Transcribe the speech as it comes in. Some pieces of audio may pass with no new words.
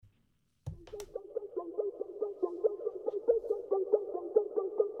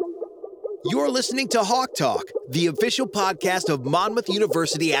You're listening to Hawk Talk, the official podcast of Monmouth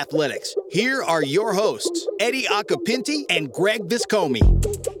University Athletics. Here are your hosts, Eddie Acapinti and Greg Viscomi.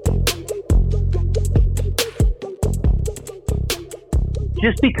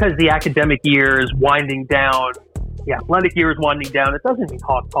 Just because the academic year is winding down, the athletic year is winding down, it doesn't mean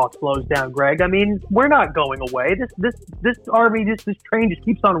Hawk Talk slows down, Greg. I mean, we're not going away. This train just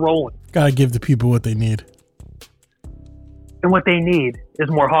keeps on rolling. Gotta give the people what they need. And what they need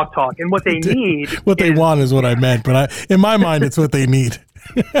is more Hawk Talk. And what they need what they want is what I meant, but in my mind, it's what they need.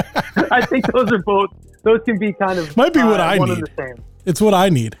 I think those can be kind of might be what I one need. and the same. It's what I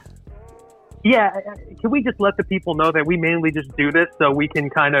need. Yeah, can we just let the people know that we mainly just do this so we can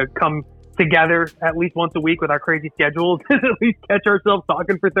kind of come together at least once a week with our crazy schedules and at least catch ourselves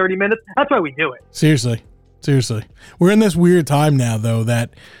talking for 30 minutes? That's why we do it. Seriously. We're in this weird time now, though,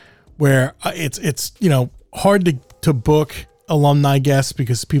 where it's hard to book alumni guests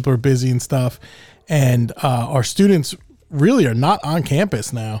because people are busy and stuff, and our students really are not on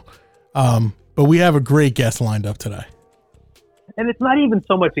campus now, but we have a great guest lined up today. And it's not even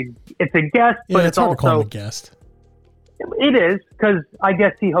so much it's a guest, but it's hard also to call him a guest. It is, because I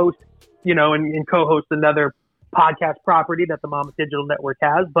guess he hosts and co-hosts another podcast property that the Monmouth Digital Network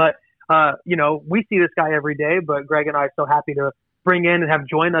has, but we see this guy every day. But Greg and I are so happy to bring in and have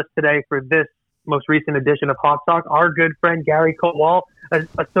join us today for this most recent edition of Hawk Talk, our good friend Gary Kowal,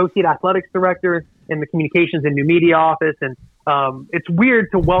 Associate Athletics Director in the Communications and New Media Office. And it's weird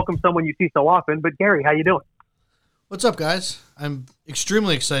to welcome someone you see so often, but Gary, how you doing? What's up, guys? I'm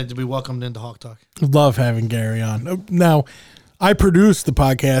extremely excited to be welcomed into Hawk Talk. Love having Gary on. Now, I produce the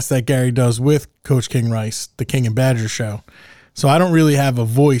podcast that Gary does with Coach King Rice, the King and Badger Show. So I don't really have a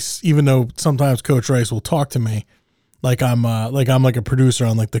voice, even though sometimes Coach Rice will talk to me like I'm like a producer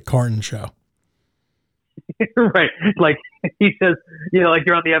on like the Carton Show. Right. Like he says, like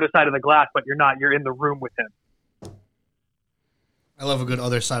you're on the other side of the glass, but you're not. You're in the room with him. I love a good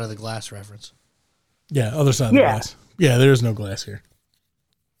other side of the glass reference. Yeah, other side of the glass. Yeah, there is no glass here.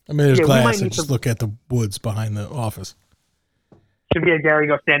 I mean, there's glass. And just look at the woods behind the office. Should we have Gary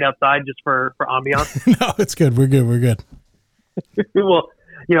go stand outside just for ambiance? No, it's good. We're good. Well,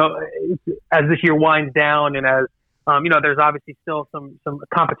 as this year winds down and as, there's obviously still some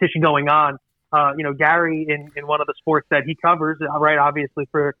competition going on. Gary in one of the sports that he covers, right, obviously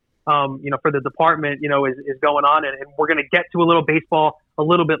for the department, is going on. And we're going to get to a little baseball a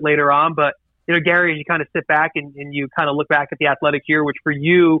little bit later on. But, Gary, as you kind of sit back and you kind of look back at the athletic year, which for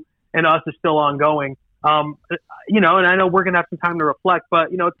you and us is still ongoing, and I know we're going to have some time to reflect, but,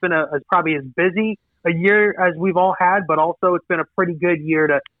 it's been probably as busy a year as we've all had, but also it's been a pretty good year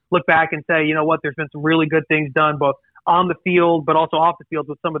to look back and say, you know what, there's been some really good things done both on the field, but also off the field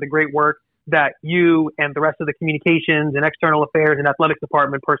with some of the great work that you and the rest of the communications and external affairs and athletics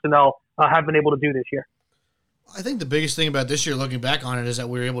department personnel have been able to do this year. I think the biggest thing about this year, looking back on it, is that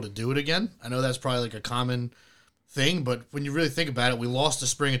we were able to do it again. I know that's probably like a common thing, but when you really think about it, we lost the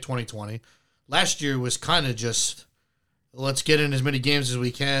spring of 2020. Last year was kind of just, let's get in as many games as we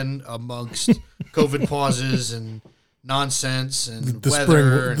can amongst COVID pauses and nonsense and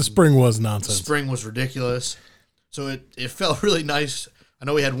weather. The spring was nonsense. The spring was ridiculous. So it felt really nice. I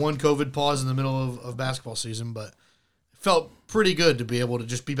know we had one COVID pause in the middle of basketball season, but it felt pretty good to be able to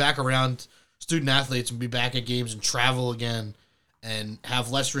just be back around student athletes and be back at games and travel again and have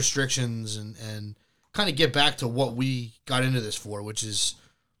less restrictions and kind of get back to what we got into this for, which is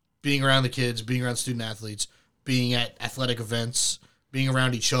being around the kids, being around student athletes, being at athletic events, being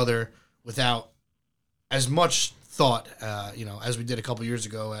around each other without as much thought, as we did a couple years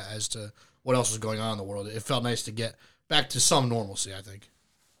ago as to what else was going on in the world. It felt nice to get back to some normalcy, I think.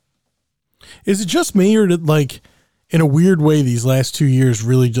 Is it just me, or did, in a weird way, these last 2 years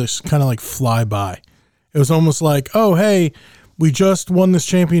really just kind of fly by? It was almost like, oh, hey, we just won this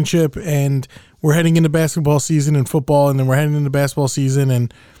championship and we're heading into basketball season and football, and then we're heading into basketball season,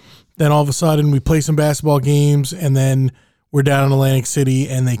 and then all of a sudden we play some basketball games, and then we're down in Atlantic City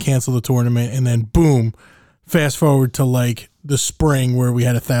and they cancel the tournament, and then boom, fast forward to the spring where we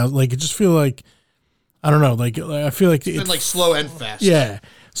had 1,000. It just feel like, I don't know, I feel like it's been slow and fast. Yeah.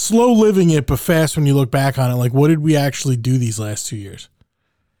 Slow living it, but fast when you look back on it. What did we actually do these last 2 years?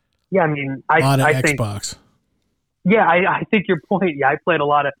 Yeah, I mean, a lot of think Xbox. Yeah, I think your point. Yeah, I played a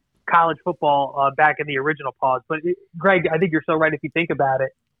lot of college football back in the original pause. But Greg, I think you're so right if you think about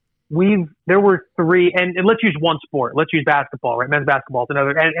it. There were three, and let's use one sport. Let's use basketball, right? Men's basketball is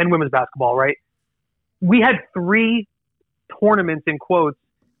another, and women's basketball, right? We had three tournaments in quotes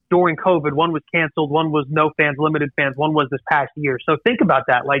during COVID. One was canceled, one was no fans, limited fans, one was this past year. So think about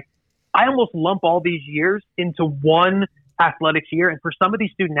that. I almost lump all these years into one athletics year. And for some of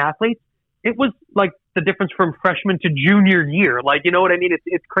these student athletes, it was like the difference from freshman to junior year. Like, you know what I mean?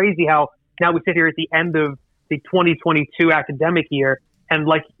 It's crazy how now we sit here at the end of the 2022 academic year, and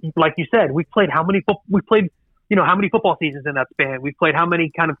like you said, we played how many football seasons in that span? We've played how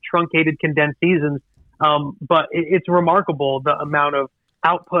many kind of truncated, condensed seasons? But it's remarkable the amount of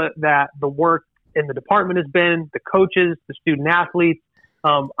output that the work in the department has been, the coaches, the student athletes.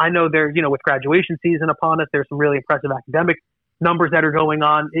 I know with graduation season upon us, there's some really impressive academic numbers that are going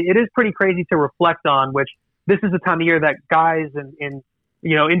on. It is pretty crazy to reflect on, which this is the time of year that guys and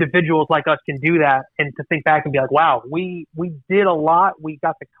individuals like us can do that, and to think back and be like, wow, we did a lot. We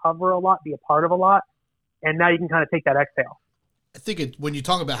got to cover a lot, be a part of a lot. And now you can kind of take that exhale. I think when you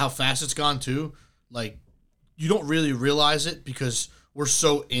talk about how fast it's gone too, like you don't really realize it because we're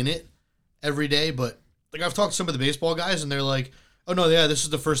so in it every day. But like I've talked to some of the baseball guys and they're like, oh no, yeah, this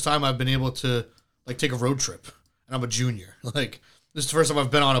is the first time I've been able to like take a road trip. And I'm a junior. Like, this is the first time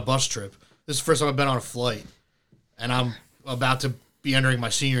I've been on a bus trip. This is the first time I've been on a flight. And I'm about to be entering my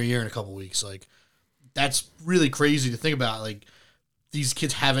senior year in a couple weeks. Like, that's really crazy to think about. Like, these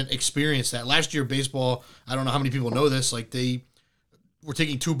kids haven't experienced that. Last year, baseball, I don't know how many people know this, like, they were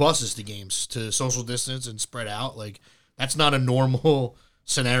taking 2 buses to games to social distance and spread out. Like, that's not a normal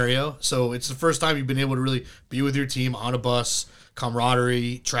scenario. So it's the first time you've been able to really be with your team on a bus,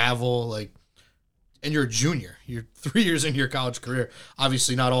 camaraderie, travel, like, and you're a junior. You're 3 years into your college career.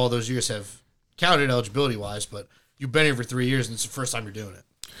 Obviously, not all of those years have counted eligibility-wise, but you've been here for 3 years, and it's the first time you're doing it.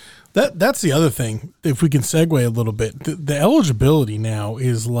 That's the other thing. If we can segue a little bit, the eligibility now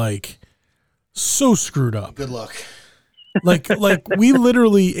is like so screwed up. Good luck. Like we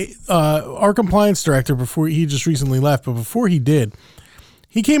literally, our compliance director, before he just recently left, but before he did,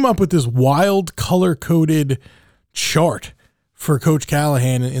 he came up with this wild color-coded chart for Coach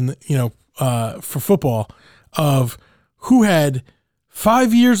Callahan in the, for football of who had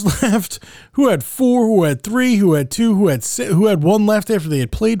 5 years left, who had 4, who had 3, who had 2, who had 6, who had 1 left after they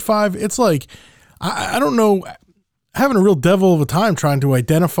had played 5. It's like, I don't know, having a real devil of a time trying to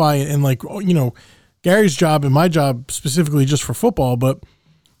identify and like, Gary's job and my job specifically just for football, but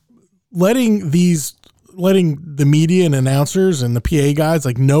letting the media and announcers and the PA guys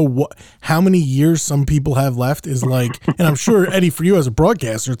like know how many years some people have left is like, and I'm sure Eddie, for you as a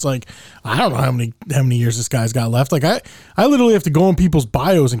broadcaster, it's like, I don't know how many years this guy's got left. Like I literally have to go on people's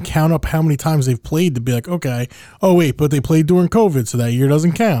bios and count up how many times they've played to be like, okay, oh wait, but they played during COVID, so that year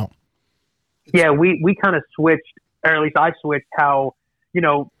doesn't count. Yeah, we kind of switched, or at least I switched how,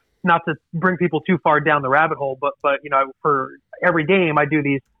 not to bring people too far down the rabbit hole, but for every game I do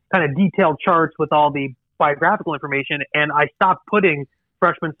these kind of detailed charts with all the biographical information, and I stopped putting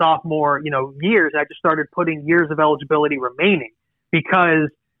freshman, sophomore, years. I just started putting years of eligibility remaining because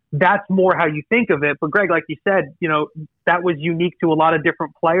that's more how you think of it. But Greg, like you said, that was unique to a lot of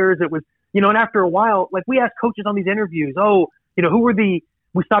different players. It was, and after a while, like we asked coaches on these interviews, I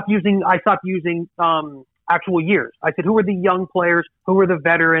stopped using actual years. I said, who were the young players? Who were the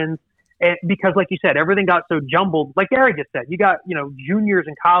veterans? And because like you said, everything got so jumbled. Like Gary just said, you got, juniors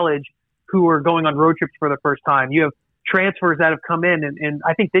in college who are going on road trips for the first time. You have transfers that have come in. And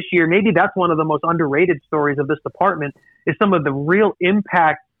I think this year, maybe that's one of the most underrated stories of this department is some of the real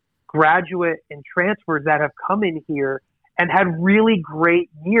impact graduate and transfers that have come in here and had really great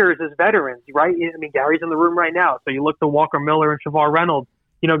years as veterans, right? I mean, Gary's in the room right now. So you look to Walker Miller and Shavar Reynolds.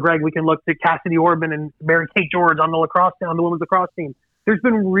 Greg, we can look to Cassidy Orban and Mary Kate George on the women's lacrosse team. There's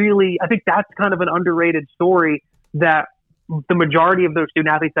been really, I think that's kind of an underrated story that the majority of those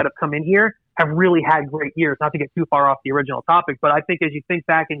student athletes that have come in here have really had great years. Not to get too far off the original topic, but I think as you think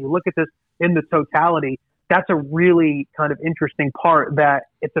back and you look at this in the totality, that's a really kind of interesting part that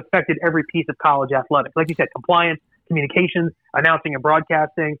it's affected every piece of college athletics. Like you said, compliance, communications, announcing and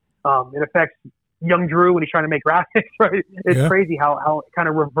broadcasting. It affects young Drew when he's trying to make graphics, right? It's crazy how it kind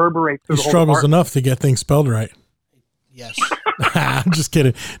of reverberates through the whole struggles department. enough to get things spelled right. Yes. I'm just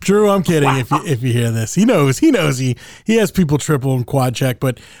kidding. Drew, I'm kidding. Wow. If you hear this, he knows he has people triple and quad check.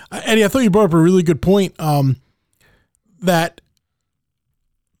 But Eddie, I thought you brought up a really good point, that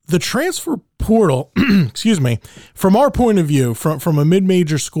the transfer portal, excuse me, from our point of view, from a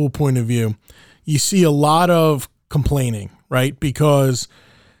mid-major school point of view, you see a lot of complaining, right? Because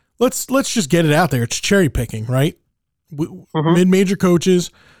let's just get it out there. It's cherry picking, right? Mid-major coaches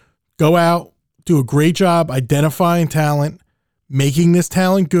go out, do a great job identifying talent, making this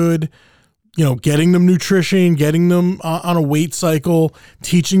talent good, getting them nutrition, getting them on a weight cycle,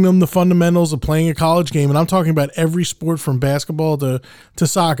 teaching them the fundamentals of playing a college game. And I'm talking about every sport from basketball to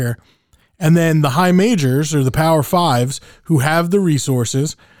soccer. And then the high majors or the Power Fives who have the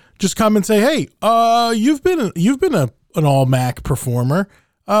resources just come and say, hey, you've been an all-MAC performer.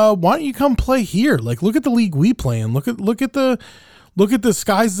 why don't you come play here? Like, look at the league we play in. Look at the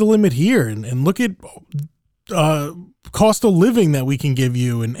sky's the limit here, and look at cost of living that we can give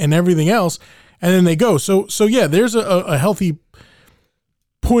you, and everything else. And then they go. So yeah, there's a healthy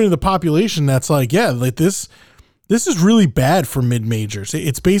point of the population that's like, yeah, like this is really bad for mid-majors.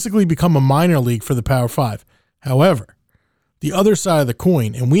 It's basically become a minor league for the Power Five. However, the other side of the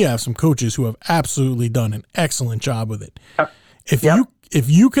coin, and we have some coaches who have absolutely done an excellent job with it. If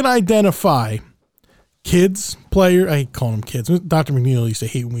you can identify kids, I call them kids. Dr. McNeil used to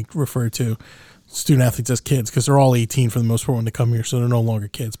hate when we refer to student athletes as kids because they're all 18 for the most part when they come here, so they're no longer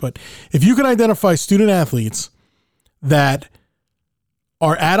kids. But if you can identify student athletes that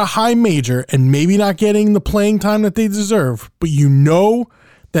are at a high major and maybe not getting the playing time that they deserve, but you know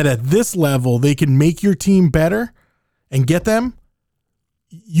that at this level they can make your team better and get them,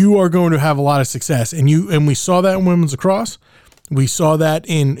 you are going to have a lot of success. And we saw that in women's lacrosse. We saw that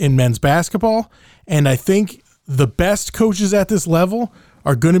in men's basketball. And I think the best coaches at this level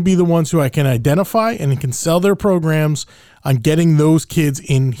are going to be the ones who I can identify and can sell their programs on getting those kids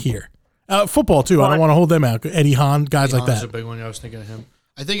in here. Football, too. I don't want to hold them out. Eddie Hahn, guys like that. That's a big one. I was thinking of him.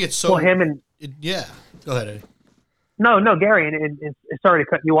 I think it's so... Well, him and... yeah. Go ahead, Eddie. No, Gary, and sorry to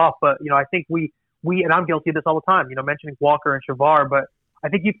cut you off, but, I think we, and I'm guilty of this all the time, mentioning Walker and Shavar, but I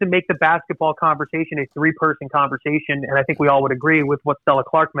think you have to make the basketball conversation a three-person conversation, and I think we all would agree with what Stella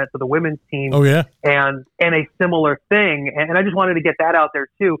Clark meant for the women's team. Oh, yeah. And a similar thing, and I just wanted to get that out there,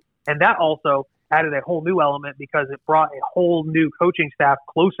 too. And that also added a whole new element because it brought a whole new coaching staff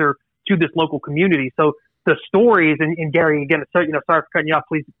closer to this local community. So the stories, and Gary, again, sorry for cutting you off.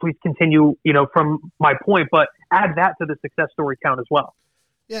 Please continue, from my point, but add that to the success story count as well.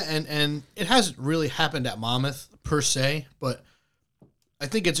 Yeah, and it hasn't really happened at Monmouth per se, but I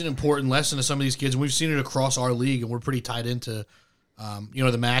think it's an important lesson to some of these kids, and we've seen it across our league, and we're pretty tied into,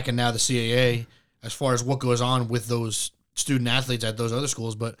 the MAC and now the CAA as far as what goes on with those student athletes at those other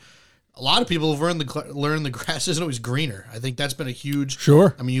schools. But a lot of people have learned the grass isn't always greener. I think that's been a huge.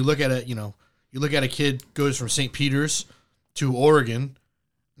 Sure. I mean, you look at it. You look at a kid goes from St. Peter's to Oregon,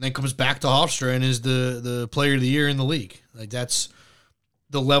 and then comes back to Hofstra and is the player of the year in the league. Like, that's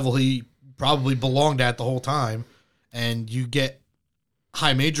the level he probably belonged at the whole time. And you get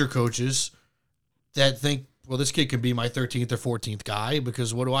high major coaches that think, well, this kid can be my 13th or 14th guy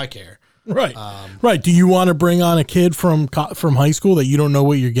because what do I care? Right. Right. Do you want to bring on a kid from high school that you don't know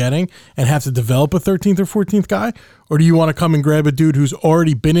what you're getting and have to develop a 13th or 14th guy? Or do you want to come and grab a dude who's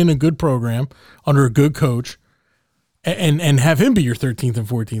already been in a good program under a good coach and have him be your 13th and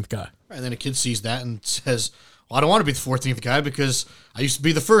 14th guy? And then a kid sees that and says, well, I don't want to be the 14th guy because I used to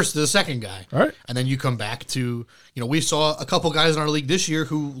be the first to the second guy. All right. And then you come back to, we saw a couple guys in our league this year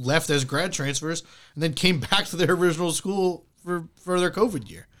who left as grad transfers and then came back to their original school for their COVID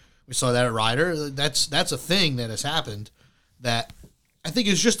year. We saw that at Ryder. That's a thing that has happened that I think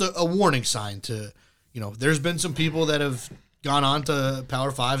is just a warning sign to, there's been some people that have gone on to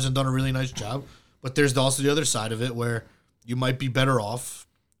Power Fives and done a really nice job, but there's also the other side of it where you might be better off.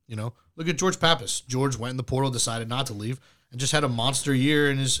 Look at George Pappas. George went in the portal, decided not to leave, and just had a monster year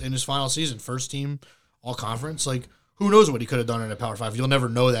in his final season. First team, all conference. Like, who knows what he could have done in a Power Five? You'll never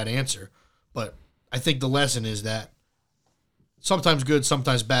know that answer. But I think the lesson is that sometimes good,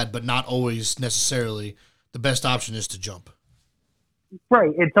 sometimes bad, but not always necessarily the best option is to jump.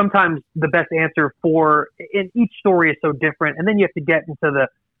 Right. And sometimes the best answer and each story is so different. And then you have to get into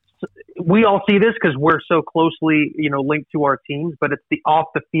we all see this because we're so closely, linked to our teams, but it's the off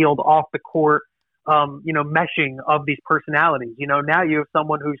the field, off the court, meshing of these personalities. Now you have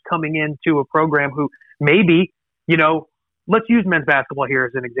someone who's coming into a program who maybe, let's use men's basketball here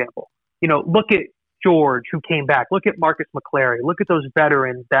as an example. Look at George, who came back. Look at Marcus McClary. Look at those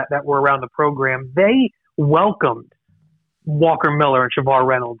veterans that were around the program. They welcomed Walker Miller and Shavar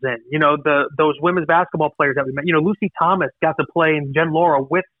Reynolds in. Those women's basketball players that we met. Lucy Thomas got to play in Jen Laura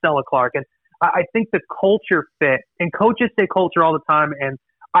with Stella Clark. And I think the culture fit, and coaches say culture all the time, and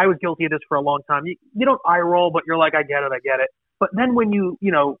I was guilty of this for a long time. You don't eye roll, but you're like, I get it. But then when you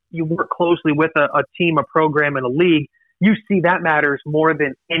work closely with a team, a program, and a league, you see that matters more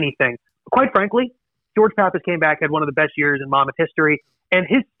than anything. Quite frankly, George Pappas came back, had one of the best years in Monmouth history, and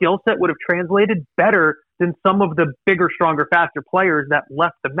his skill set would have translated better than some of the bigger, stronger, faster players that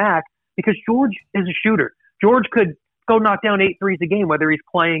left the MAC because George is a shooter. George could go knock down 8 threes a game, whether he's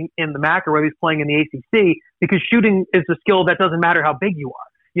playing in the MAC or whether he's playing in the ACC, because shooting is a skill that doesn't matter how big you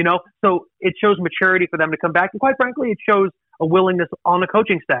are, So it shows maturity for them to come back. And quite frankly, it shows a willingness on the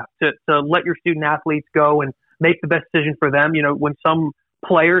coaching staff to let your student athletes go and make the best decision for them. When some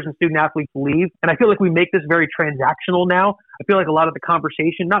players and student athletes leave. And I feel like we make this very transactional now. I feel like a lot of the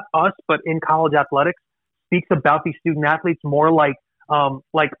conversation, not us, but in college athletics, speaks about these student athletes more like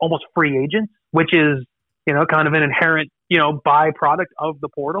almost free agents, which is, kind of an inherent, byproduct of the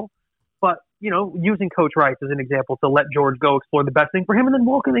portal. But, using Coach Rice as an example to let George go explore the best thing for him and then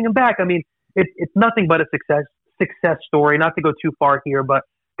welcoming him back. I mean, it's nothing but a success story. Not to go too far here, but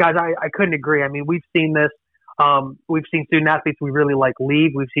guys, I couldn't agree. I mean, we've seen this. We've seen student athletes we really like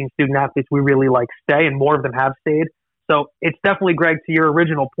leave. We've seen student athletes we really like stay, and more of them have stayed. So it's definitely, Greg, to your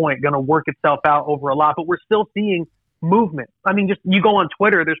original point, going to work itself out over a lot. But we're still seeing movement. I mean, just you go on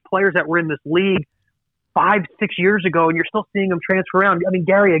Twitter, there's players that were in this league 5-6 years ago, and you're still seeing them transfer around. I mean,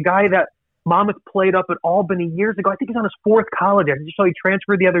 Gary, a guy that Monmouth played up at Albany years ago, I think he's on his 4th college. I just saw he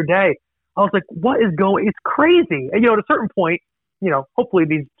transferred the other day. I was like, what is going? It's crazy. And, at a certain point, hopefully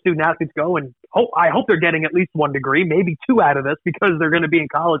these student athletes go and I hope they're getting at least 1 degree, maybe 2 out of this because they're going to be in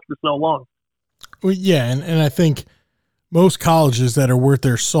college for so long. Well, yeah, and I think most colleges that are worth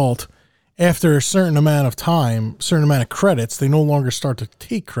their salt, after a certain amount of time, certain amount of credits, they no longer start to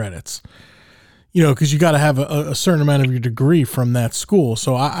take credits. Because you got to have a certain amount of your degree from that school.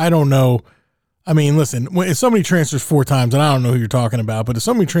 So I don't know. I mean, listen, if somebody transfers 4 times, and I don't know who you're talking about, but if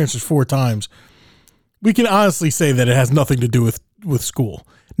somebody transfers 4 times, we can honestly say that it has nothing to do with school.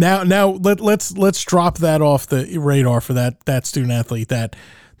 Now let's drop that off the radar for that student athlete that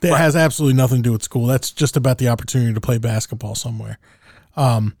right. Has absolutely nothing to do with school. That's just about the opportunity to play basketball somewhere.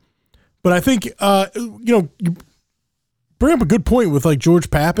 But I think you bring up a good point with like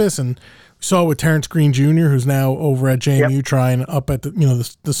George Pappas, and we saw it with Terrence Green Jr., who's now over at JMU trying up at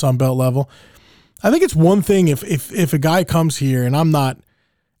the Sun Belt level. I think it's one thing if a guy comes here, and I'm not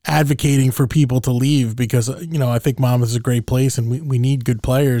advocating for people to leave because, I think Monmouth is a great place and we need good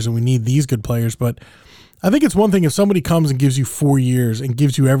players and we need these good players. But I think it's one thing if somebody comes and gives you 4 years and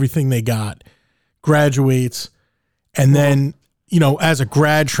gives you everything they got, graduates, and then, as a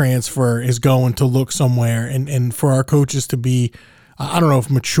grad transfer is going to look somewhere and for our coaches to be, I don't know if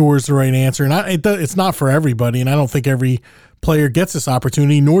mature is the right answer. And it's not for everybody. And I don't think every player gets this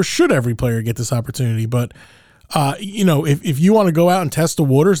opportunity, nor should every player get this opportunity. But if you want to go out and test the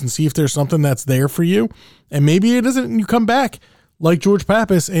waters and see if there's something that's there for you, and maybe it isn't, and you come back like George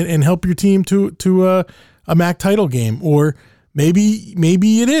Pappas and help your team to a MAC title game, or maybe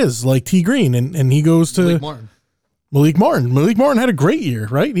it is like T Green and he goes to Malik Martin. Malik Martin had a great year,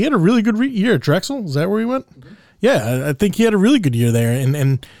 right? He had a really good year at Drexel. Is that where he went? Mm-hmm. Yeah, I think he had a really good year there,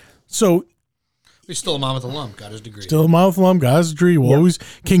 and so. He's still a Monmouth alum, got his degree. Still a Monmouth alum, got his degree. We'll always,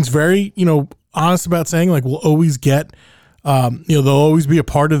 King's very, honest about saying, like, we'll always get, they'll always be a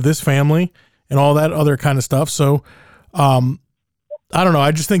part of this family and all that other kind of stuff. So, I don't know.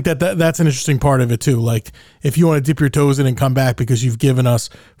 I just think that's an interesting part of it too. Like, if you want to dip your toes in and come back because you've given us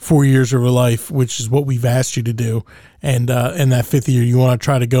 4 years of your life, which is what we've asked you to do, and in that 5th year, you want to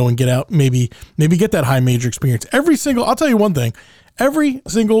try to go and get out, maybe get that high major experience. I'll tell you one thing, every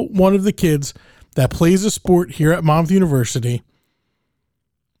single one of the kids that plays a sport here at Monmouth University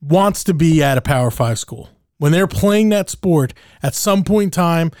wants to be at a Power 5 school. When they're playing that sport, at some point in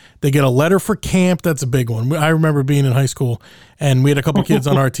time, they get a letter for camp. That's a big one. I remember being in high school, and we had a couple kids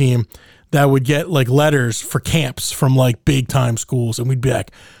on our team that would get like letters for camps from like big time schools, and we'd be like,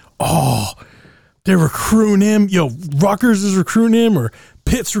 "Oh, they're recruiting him. Rutgers is recruiting him, or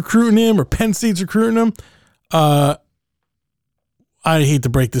Pitt's recruiting him, or Penn State's recruiting him." I hate to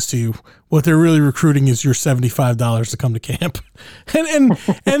break this to you. What they're really recruiting is your $75 to come to camp. And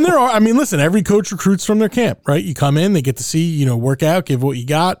there are, listen, every coach recruits from their camp, right? You come in, they get to see, work out, give what you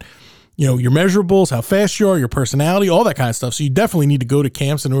got, your measurables, how fast you are, your personality, all that kind of stuff. So you definitely need to go to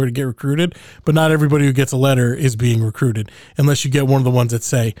camps in order to get recruited, but not everybody who gets a letter is being recruited unless you get one of the ones that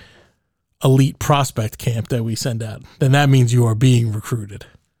say elite prospect camp that we send out. Then that means you are being recruited.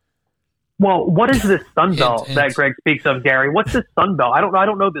 Well, what is this Sun Belt that Greg speaks of, Gary? What's this Sun Belt? I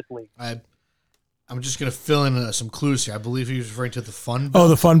don't know this league. I'm just going to fill in some clues here. I believe he was referring to the Fun Belt. Oh,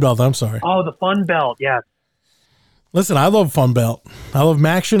 the Fun Belt. I'm sorry. Oh, the Fun Belt. Yes. Listen, I love Fun Belt. I love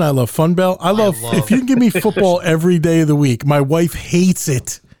Maction. I love Fun Belt. I love if you can give me football every day of the week. My wife hates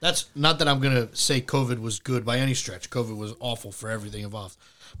it. That's not that I'm going to say COVID was good by any stretch. COVID was awful for everything involved.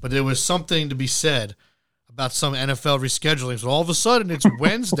 But there was something to be said about some NFL rescheduling. So all of a sudden it's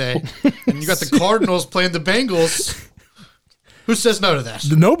Wednesday and you got the Cardinals playing the Bengals. Who says no to that?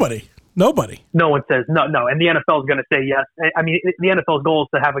 Nobody. No one says no. And the NFL is going to say yes. The NFL's goal is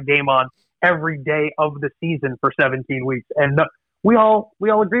to have a game on every day of the season for 17 weeks. And we all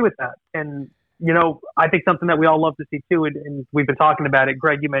agree with that. And, I think something that we all love to see too, and we've been talking about it,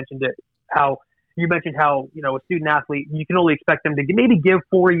 Greg, you mentioned it, how, you mentioned how, a student athlete, you can only expect them to maybe give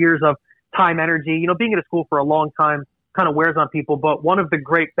 4 years of time, energy. Being at a school for a long time kind of wears on people. But one of the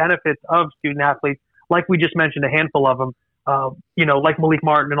great benefits of student athletes, like we just mentioned, a handful of them, like Malik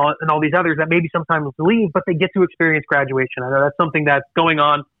Martin and all these others that maybe sometimes leave, but they get to experience graduation. I know that's something that's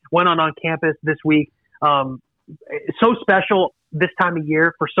went on campus this week. It's so special this time of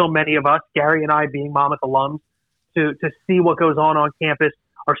year for so many of us, Gary and I being Monmouth alums, to see what goes on campus.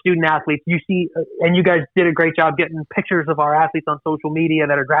 Our student athletes, you see, and you guys did a great job getting pictures of our athletes on social media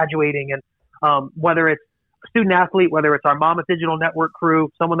that are graduating. And whether it's a student athlete, whether it's our Monmouth Digital Network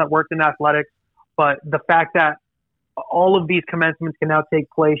crew, someone that worked in athletics, but the fact that all of these commencements can now take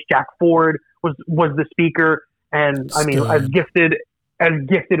place. Jack Ford was the speaker, and I mean, as gifted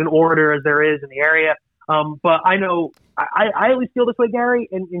an orator as there is in the area. But I know I always feel this way, Gary,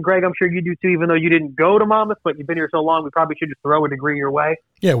 and Greg, I'm sure you do too, even though you didn't go to Monmouth, but you've been here so long, we probably should just throw a degree your way.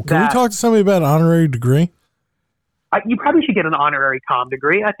 Yeah, well, can we talk to somebody about an honorary degree? You probably should get an honorary comm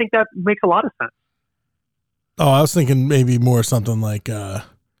degree. I think that makes a lot of sense. Oh, I was thinking maybe more something like, I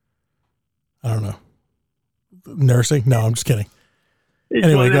don't know, nursing? No, I'm just kidding.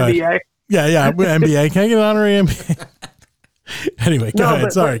 Anyway, go ahead. Yeah, MBA. Can I get an honorary MBA? Anyway, go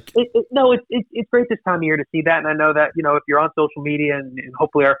ahead. Sorry. It's great this time of year to see that, and I know that if you're on social media, and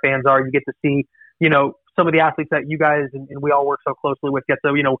hopefully our fans are, you get to see some of the athletes that you guys and we all work so closely with get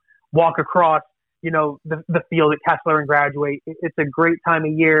to walk across the field at Kessler and graduate. It's a great time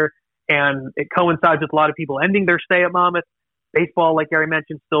of year, and it coincides with a lot of people ending their stay at Monmouth. Baseball, like Gary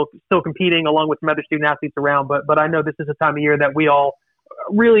mentioned, still competing along with some other student athletes around, but I know this is a time of year that we all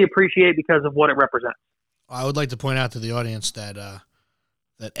really appreciate because of what it represents. I would like to point out to the audience that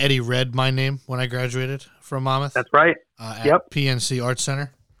that Eddie read my name when I graduated from Monmouth. That's right. At PNC Arts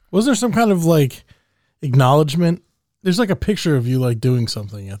Center. Was there some kind of acknowledgement? There's a picture of you doing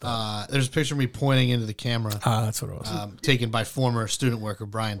something at that. There's a picture of me pointing into the camera. That's what it was. Taken by former student worker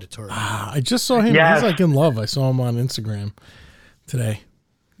Brian DeTore. I just saw him. Yes. He's in love. I saw him on Instagram today.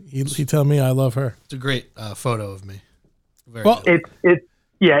 He told me I love her. It's a great photo of me. Very good.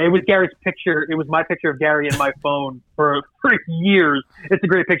 It was Gary's picture. It was my picture of Gary in my phone for years. It's a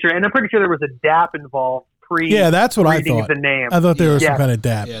great picture, and I'm pretty sure there was a DAP involved. That's what I thought. The name. I thought there was some kind of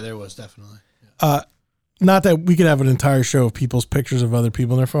DAP. Yeah, there was definitely. Yeah. Not that we could have an entire show of people's pictures of other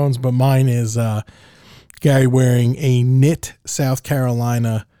people on their phones, but mine is Gary wearing a knit South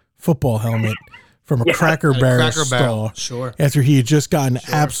Carolina football helmet from a Cracker Barrel stall. Sure. After he had just gotten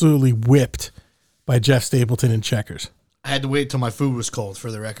absolutely whipped by Jeff Stapleton in Checkers. I had to wait till my food was cold,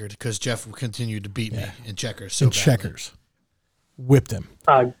 for the record, because Jeff continued to beat me in Checkers. Checkers. Whipped him.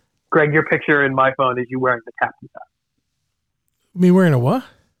 Greg, your picture in my phone is you wearing the captain's hat. Me wearing a what?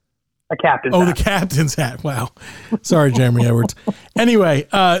 A captain's hat. Oh, the captain's hat. Wow. Sorry, Jeremy Edwards. Anyway,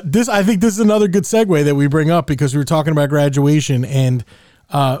 I think this is another good segue that we bring up because we were talking about graduation, and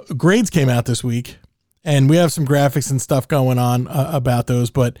grades came out this week, and we have some graphics and stuff going on about those,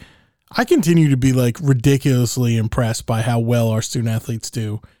 but I continue to be ridiculously impressed by how well our student athletes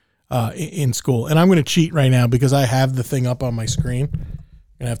do in school. And I'm going to cheat right now because I have the thing up on my screen. I'm going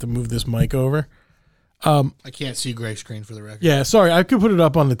to have to move this mic over. I can't see Greg's screen, for the record. Yeah, sorry. I could put it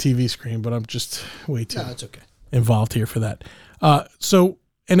up on the TV screen, but I'm just way too that's okay. involved here for that.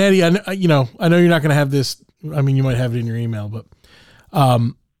 And Eddie, I know you're not going to have this. I mean, you might have it in your email, but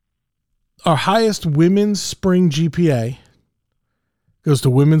our highest women's spring GPA goes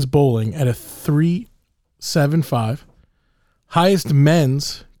to women's bowling at a 3.75. Highest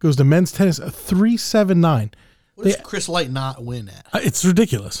men's goes to men's tennis, a 3.79. What does Chris Light not win at? It's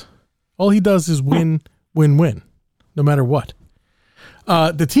ridiculous. All he does is win, no matter what.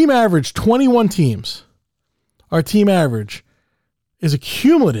 The team average, 21 teams. Our team average is a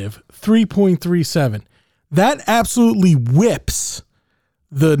cumulative 3.37. That absolutely whips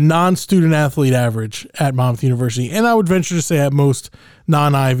the non-student athlete average at Monmouth University, and I would venture to say at most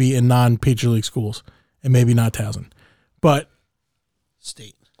non-Ivy and non-Patriot League schools, and maybe not Townsend, but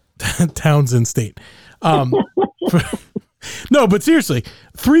State. Townsend State. No, but seriously,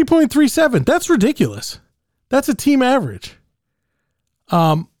 3.37. That's ridiculous. That's a team average.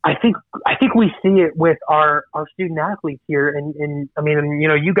 I think we see it with our student athletes here, and I mean,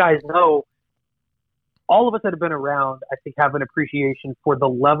 you guys know. All of us that have been around, I think, have an appreciation for the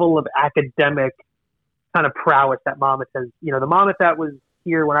level of academic kind of prowess that Monmouth has. The Monmouth that was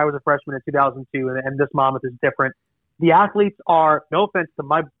here when I was a freshman in 2002, and this Monmouth is different. The athletes are, no offense to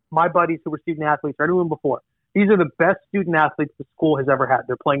my buddies who were student athletes or anyone before, these are the best student athletes the school has ever had.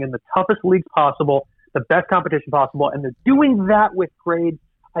 They're playing in the toughest leagues possible, the best competition possible, and they're doing that with grades.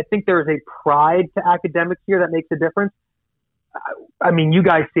 I think there is a pride to academics here that makes a difference. I mean, you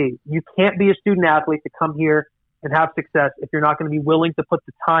guys see, you can't be a student athlete to come here and have success if you're not going to be willing to put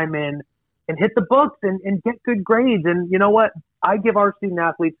the time in and hit the books and get good grades. And you know what? I give our student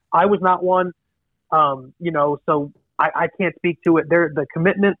athletes, I was not one, so I can't speak to it. The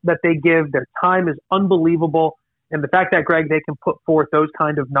commitment that they give, their time is unbelievable. And the fact that, Greg, they can put forth those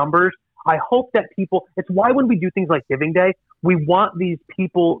kind of numbers, I hope that people, it's why when we do things like Giving Day, we want these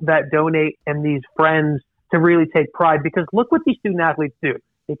people that donate and these friends to really take pride, because look what these student athletes do.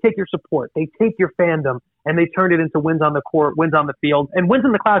 They take your support, they take your fandom, and they turn it into wins on the court, wins on the field, and wins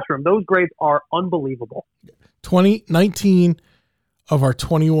in the classroom. Those grades are unbelievable. 19 of our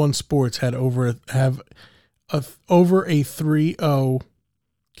 21 sports have over a 3.0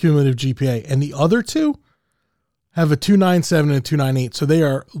 cumulative GPA, and the other two have a 2.97 and a 2.98. So they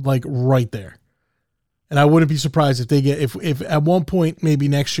are like right there. And I wouldn't be surprised if they get, if at one point, maybe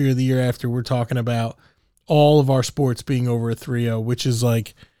next year or the year after, we're talking about all of our sports being over a 3.0, which is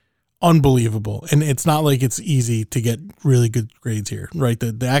like unbelievable. And it's not like it's easy to get really good grades here, right?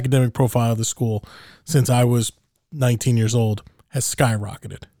 The academic profile of the school since I was 19 years old has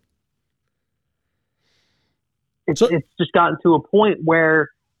skyrocketed. It's just gotten to a point where,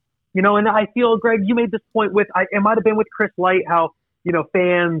 and I feel, Greg, you made this point it might have been with Chris Light, how,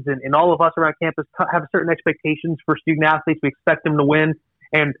 fans and all of us around campus have certain expectations for student athletes. We expect them to win,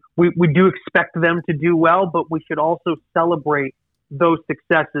 and we do expect them to do well, but we should also celebrate those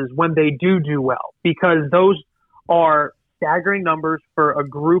successes when they do well, because those are staggering numbers for a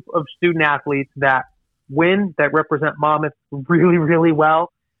group of student athletes that win, that represent Monmouth really, really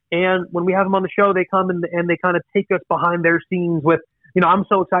well. And when we have them on the show, they come and they kind of take us behind their scenes with, I'm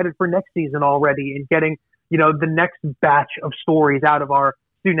so excited for next season already and getting, the next batch of stories out of our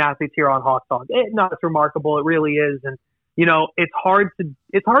student athletes here on Hawk Talk. It's remarkable. It really is. And, it's hard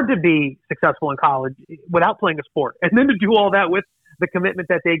to be successful in college without playing a sport. And then to do all that with the commitment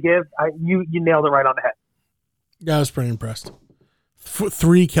that they give, you nailed it right on the head. Yeah, I was pretty impressed.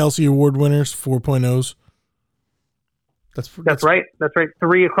 3 Kelsey Award winners, 4.0s. That's right.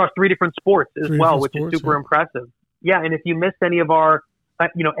 3 across 3 different sports as well, which is super impressive. Yeah, and if you missed any of our,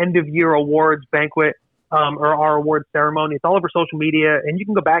 end of year awards banquet or our award ceremony, it's all over social media, and you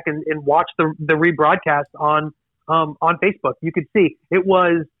can go back and watch the rebroadcast on Facebook. You could see it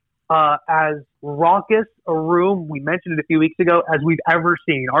was as raucous a room, we mentioned it a few weeks ago, as we've ever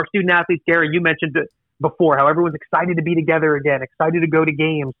seen. Our student athletes, Gary, you mentioned it before, how everyone's excited to be together again, excited to go to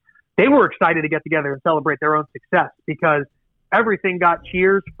games. They were excited to get together and celebrate their own success, because everything got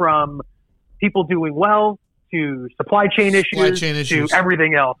cheers, from people doing well to supply chain issues to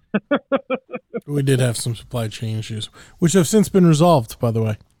everything else. We did have some supply chain issues, which have since been resolved, by the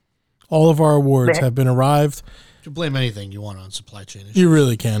way. All of our awards have been arrived. You can blame anything you want on supply chain issues. You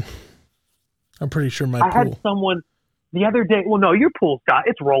really can. I'm pretty sure I had someone the other day. Well, no, your pool's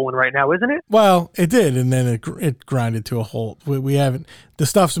it's rolling right now, isn't it? Well, it did, and then it grinded to a halt. We haven't, the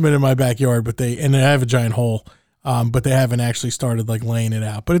stuff's been in my backyard, but I have a giant hole, but they haven't actually started like laying it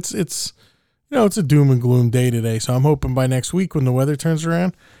out. But it's it's a doom and gloom day today, so I'm hoping by next week when the weather turns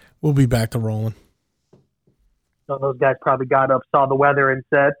around, we'll be back to rolling. So those guys probably got up, saw the weather, and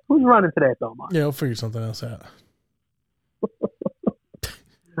said, "Who's running today at Belmont?" Yeah, we'll figure something else out.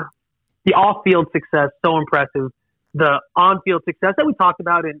 The off-field success, so impressive. The on-field success that we talked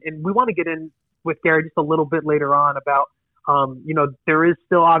about, and we want to get in with Gary just a little bit later on about, there is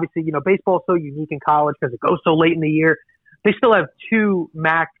still obviously, baseball is so unique in college because it goes so late in the year. They still have 2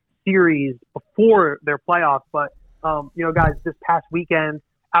 MAC series before their playoffs, but, guys, this past weekend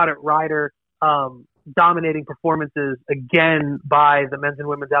out at Ryder, dominating performances again by the men's and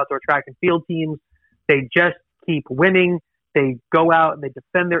women's outdoor track and field teams. They just keep winning. They go out and they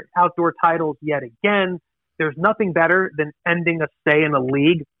defend their outdoor titles yet again. There's nothing better than ending a stay in a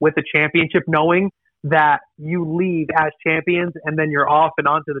league with a championship, knowing that you leave as champions and then you're off and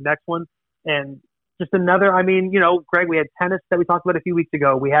on to the next one. And just another, Greg, we had tennis that we talked about a few weeks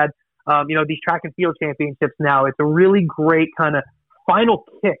ago. We had, these track and field championships now. It's a really great kind of final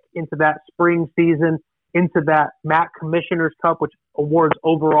kick into that spring season, into that MAC Commissioner's Cup, which awards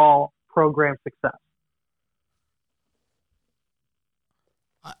overall program success.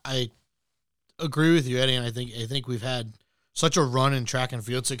 I agree with you, Eddie, and I think we've had such a run in track and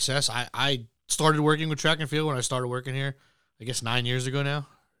field success. I started working with track and field when I started working here, I guess 9 years ago now.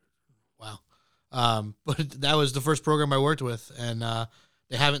 Wow. But that was the first program I worked with, and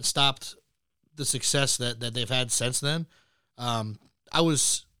they haven't stopped the success that they've had since then. I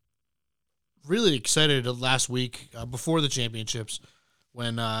was really excited last week before the championships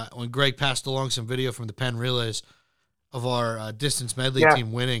when Greg passed along some video from the Penn Relays of our distance medley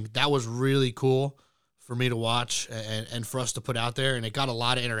team winning. That was really cool for me to watch and for us to put out there, and it got a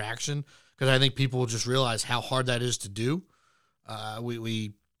lot of interaction because I think people just realize how hard that is to do.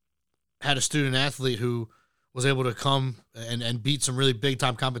 We had a student athlete who was able to come and beat some really big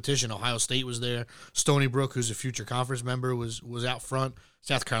time competition. Ohio State was there. Stony Brook, who's a future conference member, was out front.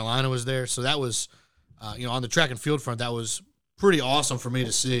 South Carolina was there. So that was, on the track and field front, that was pretty awesome for me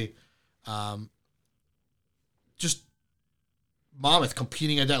to see. Just Monmouth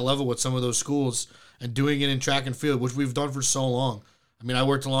competing at that level with some of those schools and doing it in track and field, which we've done for so long. I mean, I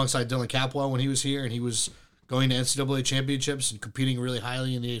worked alongside Dylan Capwell when he was here, and he was going to NCAA championships and competing really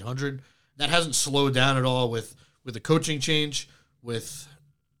highly in the 800. That hasn't slowed down at all with the coaching change, with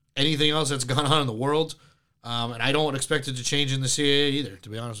anything else that's gone on in the world. And I don't expect it to change in the CAA either, to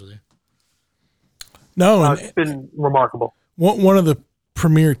be honest with you. No, it's been remarkable. One of the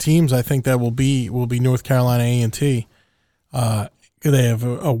premier teams I think that will be North Carolina A&T. They have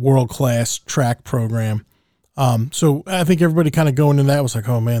a world-class track program. So I think everybody kind of going into that was like,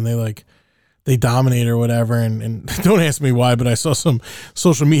 oh man, they dominate or whatever. And don't ask me why, but I saw some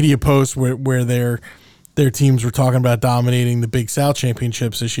social media posts where their teams were talking about dominating the Big South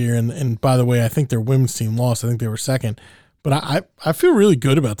championships this year. And by the way, I think their women's team lost. I think they were second. But I feel really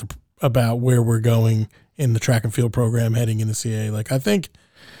good about where we're going in the track and field program heading into CAA. Like, I think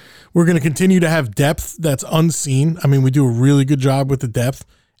we're going to continue to have depth that's unseen. I mean, we do a really good job with the depth,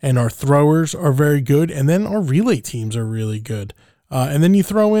 and our throwers are very good, and then our relay teams are really good. And then you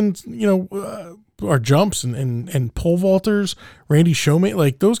throw in, our jumps and pole vaulters, Randy Showmate,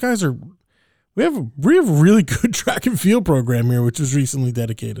 like those guys are. We have a really good track and field program here, which was recently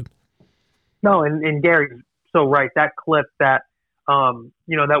dedicated. No, and Gary's so right. That clip that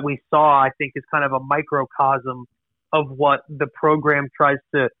that we saw, I think, is kind of a microcosm of what the program tries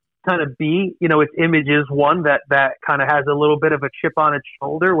to kind of be. Its image is one that kind of has a little bit of a chip on its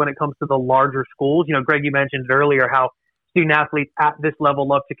shoulder when it comes to the larger schools. Greg, you mentioned earlier how student athletes at this level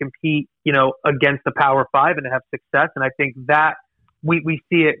love to compete, against the Power Five and to have success. And I think that we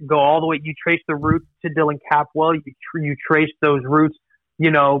see it go all the way. You trace the roots to Dylan Capwell. You trace those roots,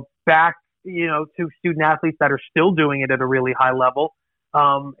 back, to student athletes that are still doing it at a really high level.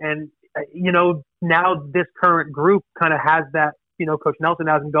 Now this current group kind of has that, Coach Nelson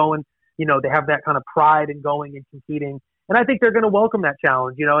has them going, they have that kind of pride in going and competing. And I think they're going to welcome that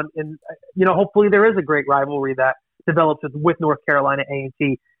challenge, and hopefully there is a great rivalry that develops with North Carolina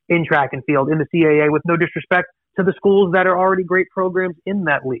A&T in track and field in the CAA, with no disrespect to the schools that are already great programs in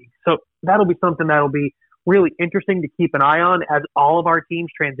that league. So that'll be something that'll be really interesting to keep an eye on as all of our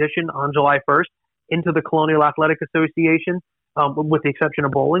teams transition on July 1st into the Colonial Athletic Association, with the exception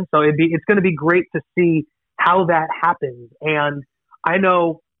of bowling. So it's going to be great to see how that happens. And I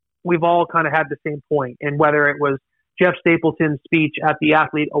know we've all kind of had the same point, and whether it was Jeff Stapleton's speech at the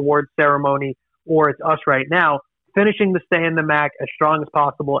Athlete Awards ceremony or it's us right now, finishing the stay in the MAC as strong as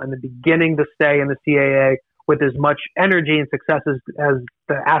possible and then beginning to stay in the CAA with as much energy and success as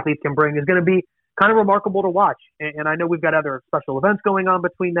the athletes can bring is going to be kind of remarkable to watch. And I know we've got other special events going on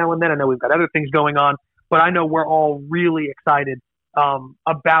between now and then. I know we've got other things going on, but I know we're all really excited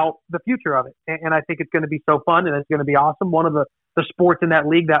about the future of it. And I think it's going to be so fun and it's going to be awesome. One of the sports in that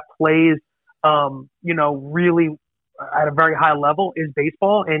league that plays, really at a very high level is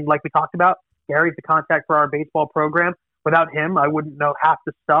baseball. And like we talked about, Gary's the contact for our baseball program. Without him, I wouldn't know half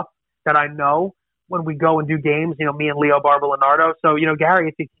the stuff that I know when we go and do games, me and Leo Barbalanardo. So, Gary,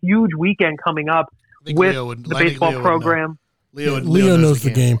 it's a huge weekend coming up with the baseball program. Leo knows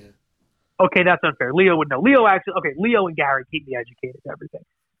the game. Okay, that's unfair. Leo would know. Leo and Gary keep me educated to everything.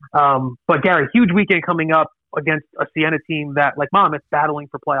 But Gary, huge weekend coming up against a Siena team that, like Monmouth, battling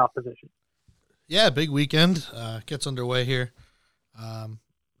for playoff position. Yeah, big weekend. Gets underway here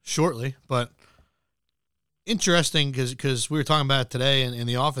shortly, but interesting because we were talking about it today in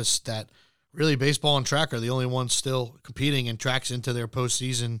the office that really baseball and track are the only ones still competing, and track's into their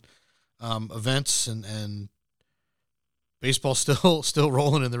postseason events, and baseball still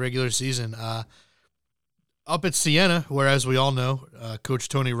rolling in the regular season. Up at Siena, where, as we all know, Coach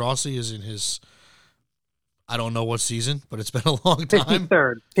Tony Rossi is in his, I don't know what season, but it's been a long time.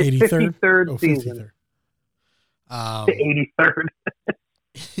 53rd. His 53rd season. 53rd. The 83rd.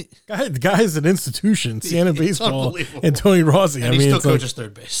 The guy is an institution, Siena baseball, and Tony Rossi. And he still coaches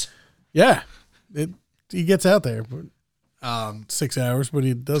third base. Yeah, he gets out there 6 hours, but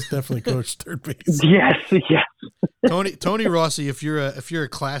he does definitely coach third base. Yes. Tony Rossi. If you're a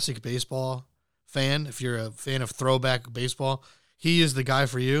classic baseball fan, if you're a fan of throwback baseball, he is the guy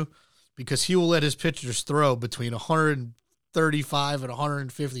for you, because he will let his pitchers throw between 135 and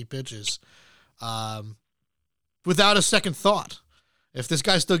 150 pitches without a second thought. if this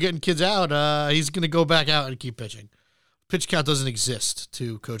guy's still getting kids out, he's going to go back out and keep pitching. Pitch count doesn't exist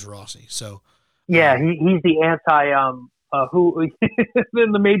to Coach Rossi. So yeah, he's the anti who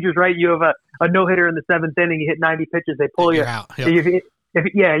in the majors, right? You have a no hitter in the seventh inning, you hit 90 pitches, they pull you out. Yep.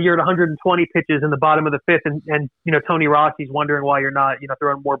 You're at 120 pitches in the bottom of the fifth, and Tony Rossi's wondering why you're not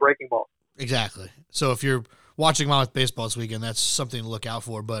throwing more breaking balls. Exactly. So if you're watching Monmouth baseball this weekend, that's something to look out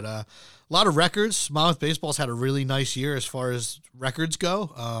for. But a lot of records. Monmouth baseball's had a really nice year as far as records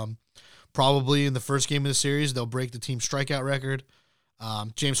go. Probably in the first game of the series, they'll break the team strikeout record.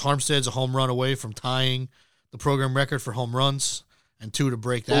 James Harmstead's a home run away from tying the program record for home runs, and 2 to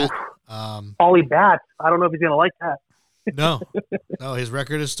break that. Ollie bats. I don't know if he's going to like that. No, his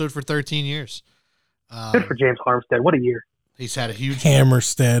record has stood for 13 years. Good for James Harmstead. What a year. He's had a huge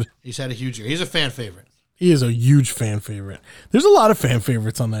Hammerstead. He's had a huge year. He's a fan favorite. He is a huge fan favorite. There's a lot of fan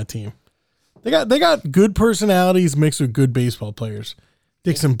favorites on that team. They got good personalities mixed with good baseball players.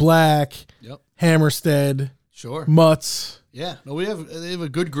 Dixon Black, Hammerstead, sure, Mutz. Yeah, no, they have a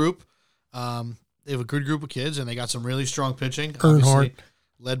good group. They have a good group of kids, and they got some really strong pitching. Earnhardt,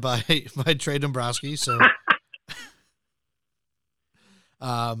 led by Trey Dombrowski. So,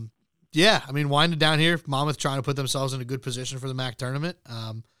 yeah, I mean, winding down here, Monmouth trying to put themselves in a good position for the MAC tournament,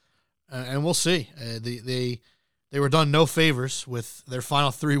 and we'll see. They were done no favors with their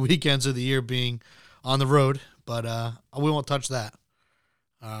final 3 weekends of the year being on the road, but we won't touch that.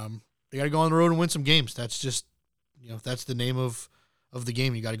 They got to go on the road and win some games. That's just, that's the name of the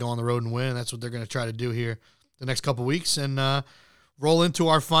game. You got to go on the road and win. That's what they're going to try to do here the next couple weeks and roll into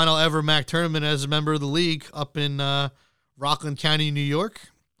our final ever MAC tournament as a member of the league up in Rockland County, New York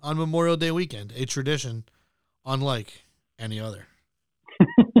on Memorial Day weekend, a tradition unlike any other.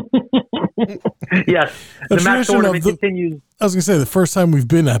 Yes, the MAC tournament continues. I was going to say the first time we've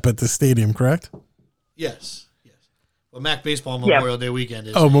been up at the stadium, correct? Yes. Well, MAC baseball Memorial Day weekend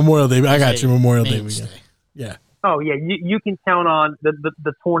is. Memorial Day. I got you. Memorial Day weekend. Yeah. Oh yeah, you can count on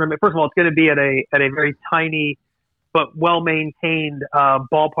the tournament. First of all, it's going to be at a very tiny but well maintained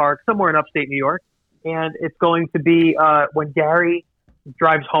ballpark somewhere in upstate New York, and it's going to be when Gary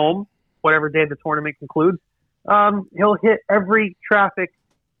drives home, whatever day the tournament concludes. He'll hit every traffic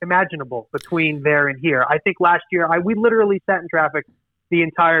imaginable between there and here. I think last year we literally sat in traffic we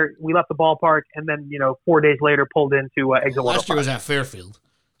left the ballpark and then 4 days later pulled into exit 105. Last year was at Fairfield,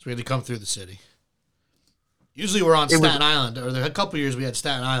 so we had to come through the city. Usually we're on Staten Island, or there a couple years we had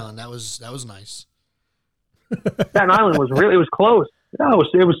Staten Island. That was nice. Staten Island was it was close. No,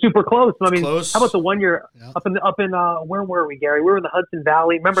 it was super close. I mean, close. How about the one year up in where were we, Gary? We were in the Hudson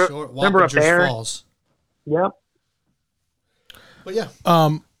Valley. Remember up there? Falls. Yep. But yeah.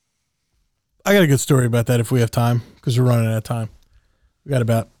 I got a good story about that if we have time, because we're running out of time. We got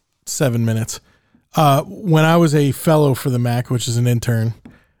about 7 minutes. When I was a fellow for the MAC, which is an intern,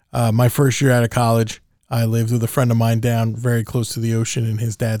 my first year out of college, I lived with a friend of mine down very close to the ocean in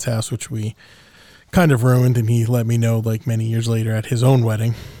his dad's house, which we kind of ruined, and he let me know like many years later at his own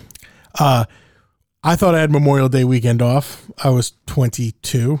wedding. I thought I had Memorial Day weekend off. I was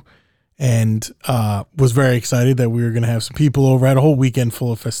 22 and was very excited that we were going to have some people over. I had a whole weekend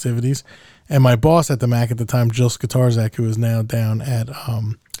full of festivities. And my boss at the MAC at the time, Jill Skatarzak, who is now down at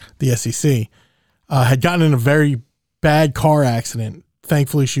the SEC, had gotten in a very bad car accident.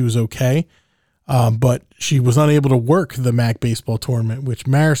 Thankfully, she was okay. But she was unable to work the MAC baseball tournament, which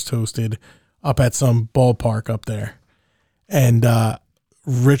Marist hosted up at some ballpark up there. And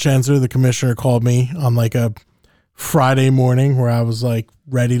Rich Enzer, the commissioner, called me on like a Friday morning where I was like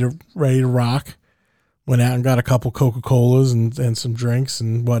ready to rock. Went out and got a couple Coca-Colas and some drinks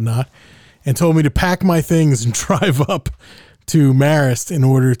and whatnot, and told me to pack my things and drive up to Marist in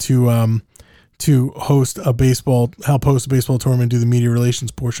order to help host a baseball tournament, do the media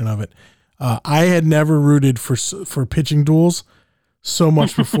relations portion of it. I had never rooted for pitching duels so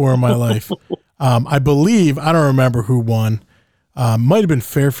much before in my life. I believe, I don't remember who won. Might have been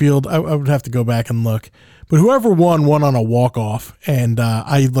Fairfield. I would have to go back and look. But whoever won on a walk-off, and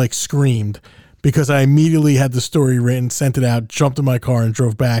I like screamed because I immediately had the story written, sent it out, jumped in my car, and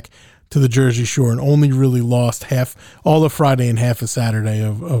drove back to the Jersey Shore, and only really lost all of Friday and half of Saturday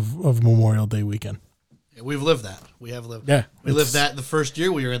of Memorial Day weekend. Yeah, we've lived that. We have lived. Yeah, we lived that the first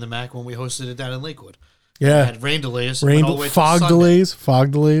year we were in the MAC when we hosted it down in Lakewood. Yeah, we had rain delays, fog delays.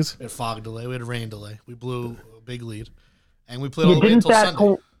 We had fog delay. We had a rain delay. We blew a big lead, and we played all the way until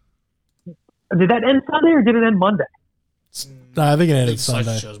Sunday. Did that end Sunday or did it end Monday? I think it ended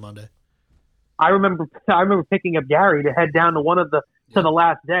Sunday. Shows Monday. I remember picking up Gary to head down to to the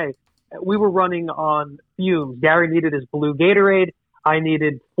last day. We were running on fumes. Gary needed his blue Gatorade. I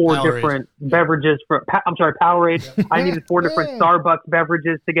needed four Powerade. different beverages for. Powerade. I needed four different Starbucks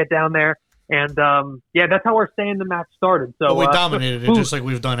beverages to get down there, and that's how our stay in the match started. So but we dominated it, just like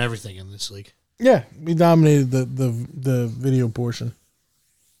we've done everything in this league. Yeah, we dominated the video portion.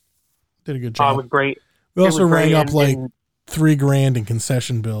 Did a good job. It was great. We also rang up like $3,000 in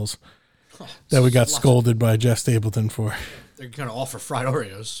concession bills that we got scolded by Jeff Stapleton for. They're going to offer fried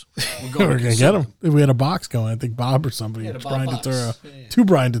Oreos. We're going to get them. We had a box going. I think Bob or somebody. Brian DeToro. Yeah. Two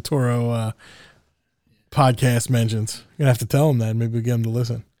Brian DeToro podcast mentions. You're going to have to tell him that. Maybe we'll get him to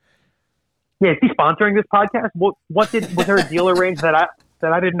listen. Yeah, is he sponsoring this podcast? Was there a deal arranged that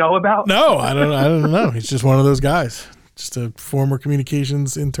I didn't know about? No, I don't know. He's just one of those guys. Just a former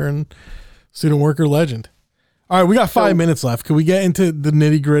communications intern, student worker legend. All right, we got 5 minutes left. Can we get into the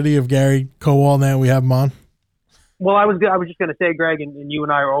nitty gritty of Gary Kowal now? We have him on. Well, I was just going to say, Greg, and you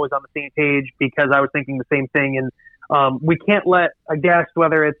and I are always on the same page because I was thinking the same thing. And we can't let a guest,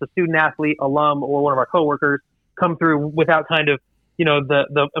 whether it's a student athlete, alum, or one of our coworkers, come through without kind of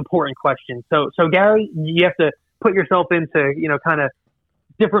the important questions. So Gary, you have to put yourself into kind of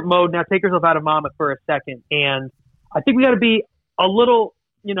different mode now. Take yourself out of Monmouth for a second, and I think we got to be a little.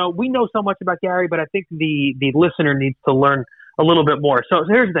 We know so much about Gary, but I think the listener needs to learn a little bit more. So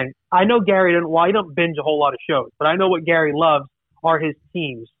here's the thing. I know Gary I don't binge a whole lot of shows, but I know what Gary loves are his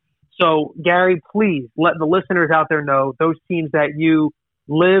teams. So Gary, please let the listeners out there know those teams that you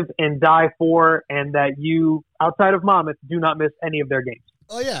live and die for and that you, outside of Monmouth, do not miss any of their games.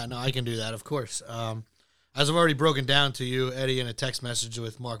 Oh, yeah. No, I can do that, of course. As I've already broken down to you, Eddie, in a text message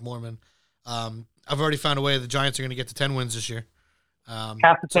with Mark Mormon, I've already found a way the Giants are going to get to 10 wins this year.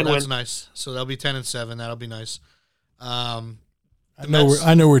 Half the 10 so that's wins. nice. So they'll be 10-7. That'll be nice. I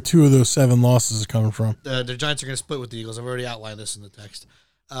know where 2 of those 7 losses are coming from. The Giants are going to split with the Eagles. I've already outlined this in the text.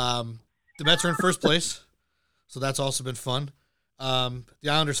 The Mets are in first place, so that's also been fun. The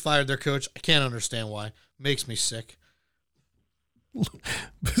Islanders fired their coach. I can't understand why. Makes me sick.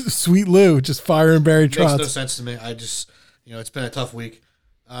 Sweet Lou just firing Barry Trotz. Makes no sense to me. I just, it's been a tough week.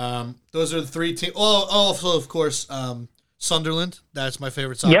 Those are the 3 teams. Oh, also, of course, Sunderland. That's my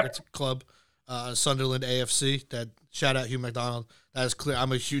favorite soccer club. Sunderland AFC. Shout out Hugh McDonald. That is clear.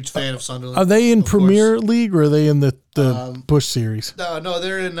 I'm a huge fan of Sunderland. Are they in Premier League or are they in the Bush Series? No,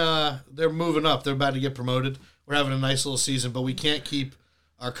 they're in. They're moving up. They're about to get promoted. We're having a nice little season, but we can't keep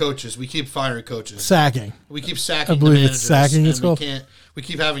our coaches. We keep firing coaches. Sacking. We keep sacking. I believe the managers, it's sacking. It's called. We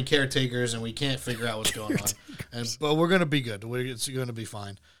keep having caretakers, and we can't figure out what's going on. But we're going to be good. It's going to be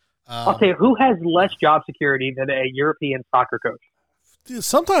fine. I'll tell you, who has less job security than a European soccer coach?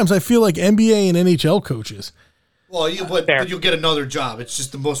 Sometimes I feel like NBA and NHL coaches. Well, but you'll get another job. It's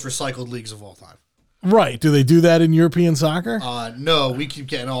just the most recycled leagues of all time. Right. Do they do that in European soccer? No, we keep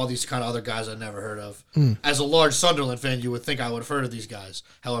getting all these kind of other guys I've never heard of. As a large Sunderland fan, you would think I would have heard of these guys.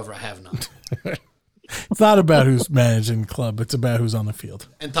 However, I have not. It's not about who's managing the club. It's about who's on the field.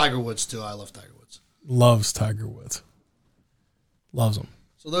 And Tiger Woods, too. I love Tiger Woods. Loves Tiger Woods. Loves them.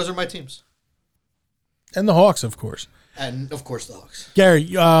 So those are my teams. And the Hawks, of course. And, of course, the Hawks.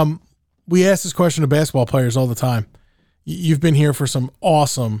 Gary, we ask this question to basketball players all the time. You've been here for some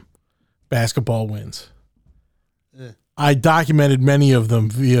awesome basketball wins. Yeah. I documented many of them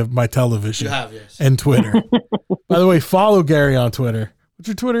via my television. You have, yes. And Twitter. By the way, follow Gary on Twitter. What's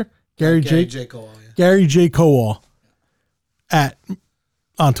your Twitter? Gary J. Kowal. Yeah. Gary J. Kowal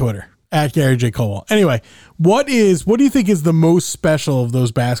on Twitter. At Gary J. Kowal. Anyway, what do you think is the most special of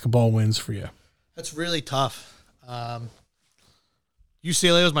those basketball wins for you? That's really tough. UCLA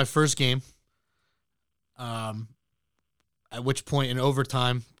was my first game. At which point in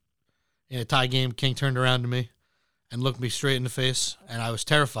overtime, in a tie game, King turned around to me and looked me straight in the face, and I was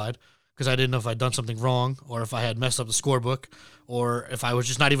terrified because I didn't know if I'd done something wrong or if I had messed up the scorebook or if I was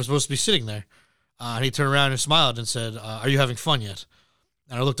just not even supposed to be sitting there. And he turned around and smiled and said, "Are you having fun yet?"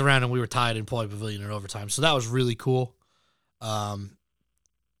 And I looked around and we were tied in Pauly Pavilion in overtime. So that was really cool. That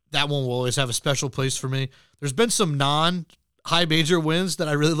one will always have a special place for me. There's been some non-high major wins that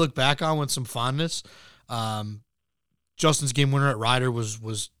I really look back on with some fondness. Justin's game winner at Ryder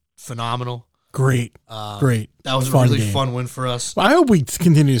was phenomenal. Great. Great. That was a really fun win for us. I hope we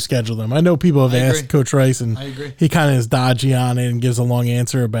continue to schedule them. I know people have asked Coach Rice, and he kind of is dodgy on it and gives a long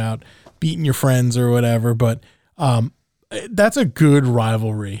answer about beating your friends or whatever, but that's a good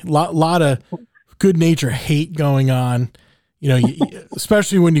rivalry. Lot of good nature hate going on,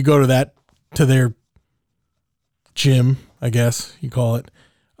 especially when you go to their gym, I guess you call it.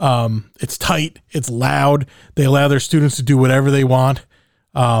 It's tight, it's loud. They allow their students to do whatever they want.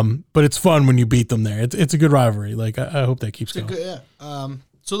 But it's fun when you beat them there. It's a good rivalry. Like I hope that keeps going. Good, yeah.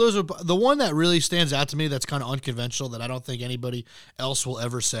 So those are the one that really stands out to me that's kind of unconventional that I don't think anybody else will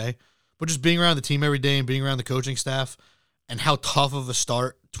ever say. But just being around the team every day and being around the coaching staff and how tough of a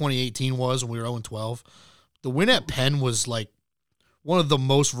start 2018 was when we were 0-12. The win at Penn was like one of the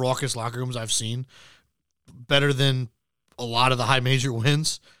most raucous locker rooms I've seen. Better than a lot of the high major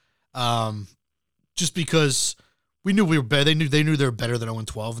wins. Just because we knew we were better. They knew they were better than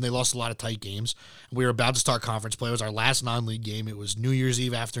 0-12, and they lost a lot of tight games. We were about to start conference play. It was our last non-league game. It was New Year's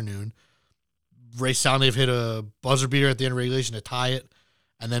Eve afternoon. Ray Salnave hit a buzzer beater at the end of regulation to tie it,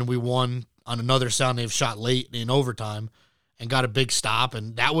 and then we won on another Salnave shot late in overtime and got a big stop,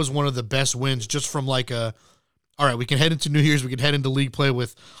 and that was one of the best wins just from like all right, we can head into New Year's, we can head into league play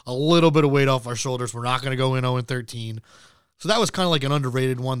with a little bit of weight off our shoulders. We're not going to go in 0-13. So that was kind of like an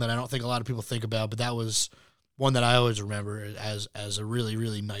underrated one that I don't think a lot of people think about, but that was one that I always remember as a really,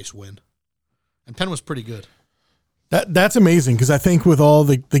 really nice win. And Penn was pretty good. That's amazing because I think with all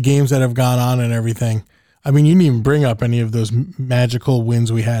the games that have gone on and everything, I mean, you didn't even bring up any of those magical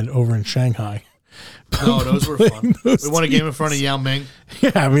wins we had over in Shanghai. No, those were fun. We won a game in front of Yao Ming.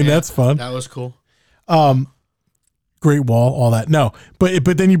 Yeah, I mean, that's fun. That was cool. Great Wall, all that. No,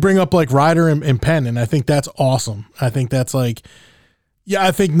 but then you bring up like Ryder and Penn, and I think that's awesome. I think that's like, yeah,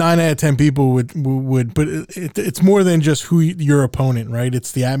 I think 9 out of 10 people would, but it's more than just who your opponent, right?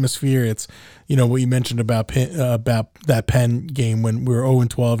 It's the atmosphere. It's, what you mentioned about that Penn game when we were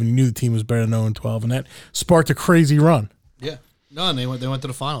 0-12 and you knew the team was better than 0-12, and that sparked a crazy run. Yeah, no, and they went to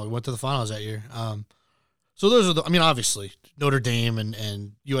the final. We went to the finals that year. So those are obviously Notre Dame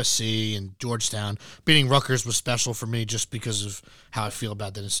and USC and Georgetown. Beating Rutgers was special for me just because of how I feel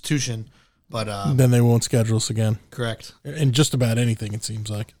about that institution. But then they won't schedule us again. Correct. And just about anything, it seems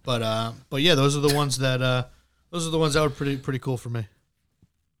like. But yeah, those are the ones that were pretty cool for me.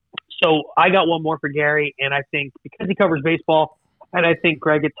 So I got one more for Gary, and I think because he covers baseball, and I think,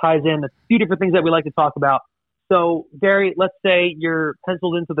 Greg, it ties in a few different things that we like to talk about. So, Gary, let's say you're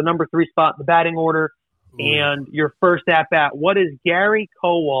penciled into the number 3 spot in the batting order, and your first at-bat. What is Gary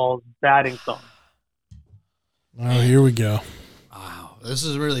Kowal's batting song? Oh, here we go. Wow, this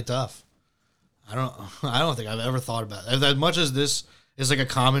is really tough. I don't think I've ever thought about it. As much as this is like a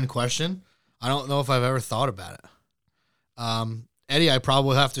common question, I don't know if I've ever thought about it. Eddie, I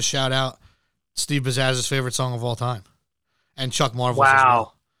probably have to shout out Steve Bazaz's favorite song of all time, and Chuck Marvel's as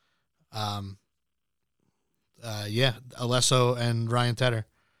well. Yeah, Alesso and Ryan Tedder.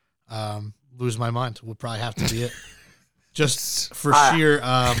 Lose My Mind would probably have to be it, just for sheer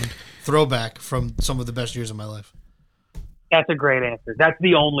throwback from some of the best years of my life. That's a great answer. That's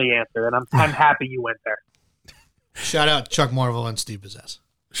the only answer, and I'm happy you went there. Shout out Chuck Marvel and Steve Bazaz.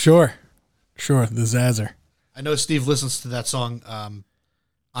 Sure, the Zazzer. I know Steve listens to that song on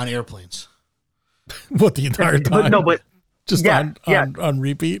airplanes. What, the entire time? But just on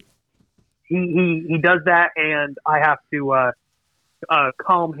repeat. He does that, and I have to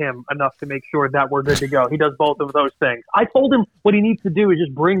calm him enough to make sure that we're good to go. He does both of those things. I told him what he needs to do is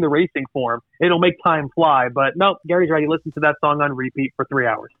just bring the racing for him. It'll make time fly. But no, Gary's right. He listens to that song on repeat for 3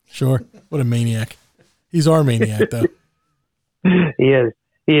 hours. Sure. What a maniac. He's our maniac, though. He is.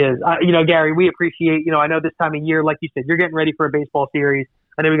 Gary, we appreciate, I know this time of year, like you said, you're getting ready for a baseball series.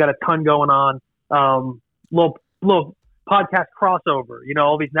 I know we got a ton going on. Little podcast crossover.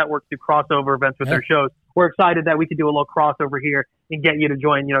 All these networks do crossover events with their shows. We're excited that we could do a little crossover here and get you to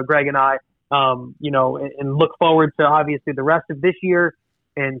join, Greg and I, and look forward to obviously the rest of this year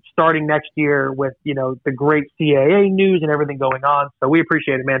and starting next year with, the great CAA news and everything going on. So we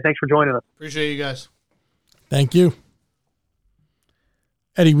appreciate it, man. Thanks for joining us. Appreciate you guys. Thank you.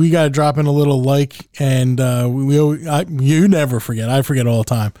 Eddie, we got to drop in a little and you never forget. I forget all the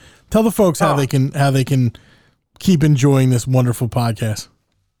time. Tell the folks how they can keep enjoying this wonderful podcast.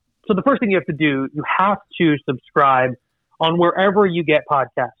 So the first thing you have to do, you have to subscribe on wherever you get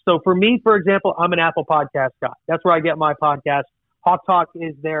podcasts. So for me, for example, I'm an Apple Podcast guy. That's where I get my podcast. Hawk Talk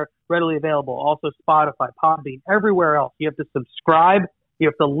is there, readily available. Also Spotify, Podbean, everywhere else. You have to subscribe. You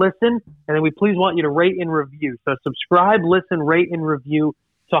have to listen. And then we please want you to rate and review. So subscribe, listen, rate, and review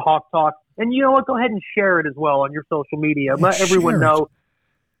to Hawk Talk. And you know what? Go ahead and share it as well on your social media. Let everyone know.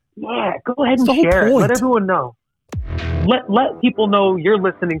 Yeah, go ahead and share it. Let everyone know. Let people know you're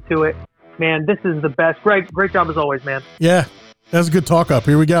listening to it. Man, this is the best. Great job as always, man. Yeah, that's a good talk up.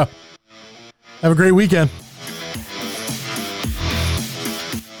 Here we go. Have a great weekend.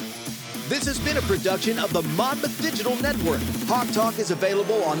 This has been a production of the Monmouth Digital Network. Hawk Talk is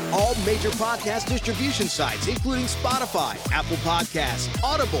available on all major podcast distribution sites, including Spotify, Apple Podcasts,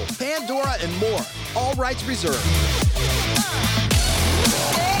 Audible, Pandora, and more. All rights reserved.